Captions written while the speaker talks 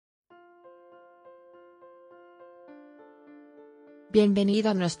Bienvenido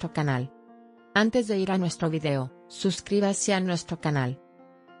a nuestro canal. Antes de ir a nuestro video, suscríbase a nuestro canal.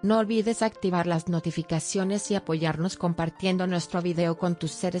 No olvides activar las notificaciones y apoyarnos compartiendo nuestro video con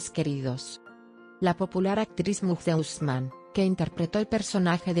tus seres queridos. La popular actriz Müjde Uzman, que interpretó el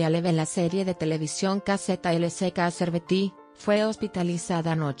personaje de Alev en la serie de televisión Kızılcık Şerbeti, fue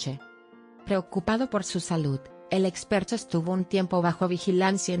hospitalizada anoche. Preocupado por su salud, el experto estuvo un tiempo bajo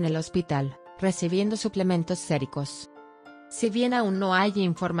vigilancia en el hospital, recibiendo suplementos séricos. Si bien aún no hay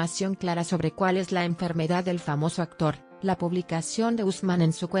información clara sobre cuál es la enfermedad del famoso actor, la publicación de Uzman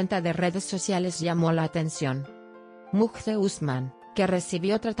en su cuenta de redes sociales llamó la atención. Müjde Uzman, que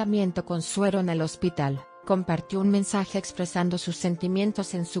recibió tratamiento con suero en el hospital, compartió un mensaje expresando sus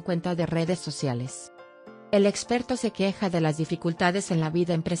sentimientos en su cuenta de redes sociales. El experto se queja de las dificultades en la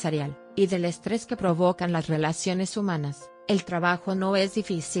vida empresarial, y del estrés que provocan las relaciones humanas. El trabajo no es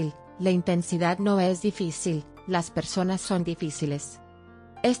difícil, la intensidad no es difícil, las personas son difíciles.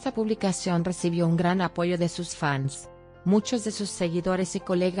 Esta publicación recibió un gran apoyo de sus fans. Muchos de sus seguidores y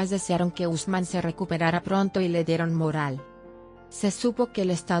colegas desearon que Uzman se recuperara pronto y le dieron moral. Se supo que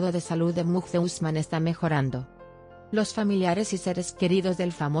el estado de salud de Müjde Uzman está mejorando. Los familiares y seres queridos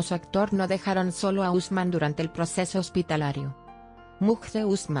del famoso actor no dejaron solo a Uzman durante el proceso hospitalario. Müjde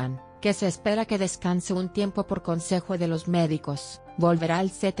Uzman, que se espera que descanse un tiempo por consejo de los médicos, volverá al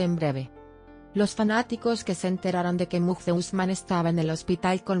set en breve. Los fanáticos que se enteraron de que Müjde Uzman estaba en el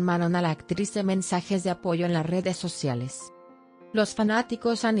hospital colmaron a la actriz de mensajes de apoyo en las redes sociales. Los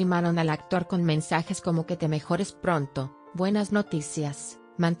fanáticos animaron al actor con mensajes como que te mejores pronto, buenas noticias,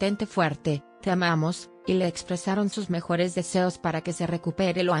 mantente fuerte, te amamos, y le expresaron sus mejores deseos para que se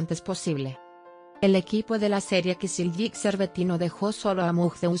recupere lo antes posible. El equipo de la serie Kızılcık Şerbeti no dejó solo a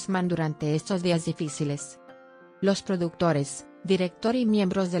Müjde Uzman durante estos días difíciles. Los productores, director y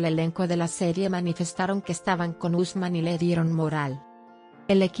miembros del elenco de la serie manifestaron que estaban con Uzman y le dieron moral.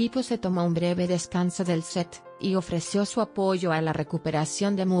 El equipo se tomó un breve descanso del set, y ofreció su apoyo a la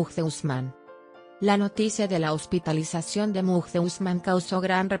recuperación de Müjde Uzman. La noticia de la hospitalización de Müjde Uzman causó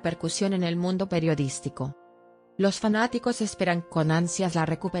gran repercusión en el mundo periodístico. Los fanáticos esperan con ansias la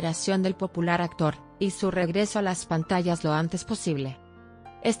recuperación del popular actor, y su regreso a las pantallas lo antes posible.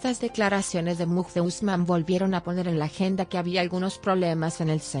 Estas declaraciones de Müjde Uzman volvieron a poner en la agenda que había algunos problemas en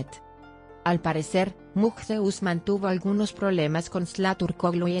el set. Al parecer, Müjde Uzman tuvo algunos problemas con Sıla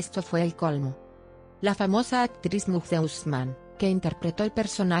Türkoğlu y esto fue el colmo. La famosa actriz Müjde Uzman, que interpretó el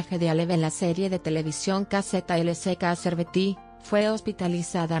personaje de Alev en la serie de televisión Kızılcık Şerbeti, fue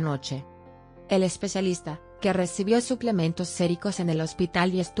hospitalizada anoche. El especialista, que recibió suplementos séricos en el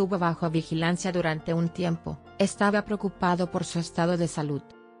hospital y estuvo bajo vigilancia durante un tiempo, estaba preocupado por su estado de salud.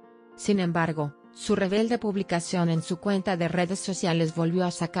 Sin embargo, su rebelde publicación en su cuenta de redes sociales volvió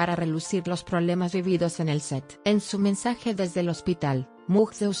a sacar a relucir los problemas vividos en el set. En su mensaje desde el hospital,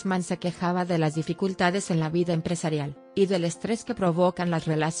 Müjde Uzman se quejaba de las dificultades en la vida empresarial, y del estrés que provocan las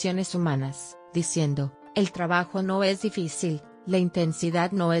relaciones humanas, diciendo, el trabajo no es difícil, la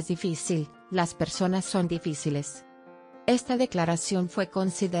intensidad no es difícil, las personas son difíciles. Esta declaración fue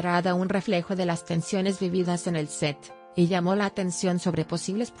considerada un reflejo de las tensiones vividas en el set, y llamó la atención sobre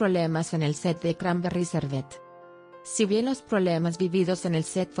posibles problemas en el set de Entre Şerbeti. Si bien los problemas vividos en el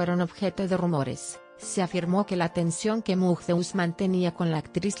set fueron objeto de rumores, se afirmó que la tensión que Müjde Uzman tenía con la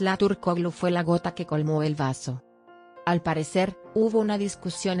actriz Sıla Türkoğlu fue la gota que colmó el vaso. Al parecer, hubo una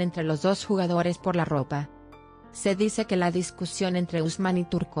discusión entre los dos jugadores por la ropa. Se dice que la discusión entre Uzman y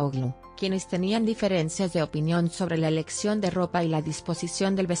Türkoğlu, quienes tenían diferencias de opinión sobre la elección de ropa y la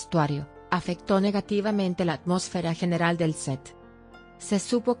disposición del vestuario, afectó negativamente la atmósfera general del set. Se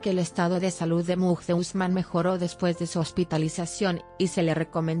supo que el estado de salud de Müjde Uzman mejoró después de su hospitalización, y se le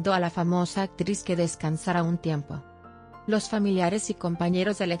recomendó a la famosa actriz que descansara un tiempo. Los familiares y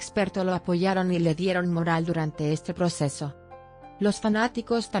compañeros del experto lo apoyaron y le dieron moral durante este proceso. Los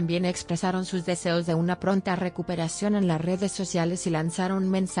fanáticos también expresaron sus deseos de una pronta recuperación en las redes sociales y lanzaron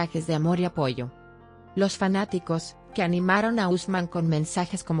mensajes de amor y apoyo. Los fanáticos, que animaron a Uzman con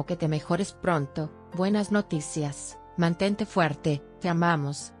mensajes como que te mejores pronto, buenas noticias, mantente fuerte, te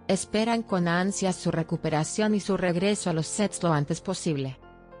amamos, esperan con ansias su recuperación y su regreso a los sets lo antes posible.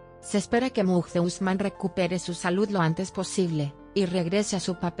 Se espera que Müjde Uzman recupere su salud lo antes posible, y regrese a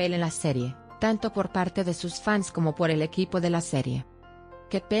su papel en la serie, tanto por parte de sus fans como por el equipo de la serie.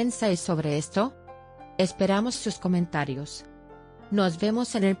 ¿Qué pensáis sobre esto? Esperamos sus comentarios. Nos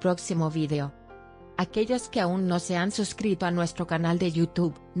vemos en el próximo video. Aquellos que aún no se han suscrito a nuestro canal de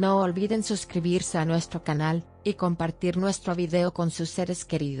YouTube, no olviden suscribirse a nuestro canal, y compartir nuestro video con sus seres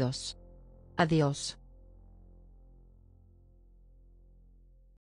queridos. Adiós.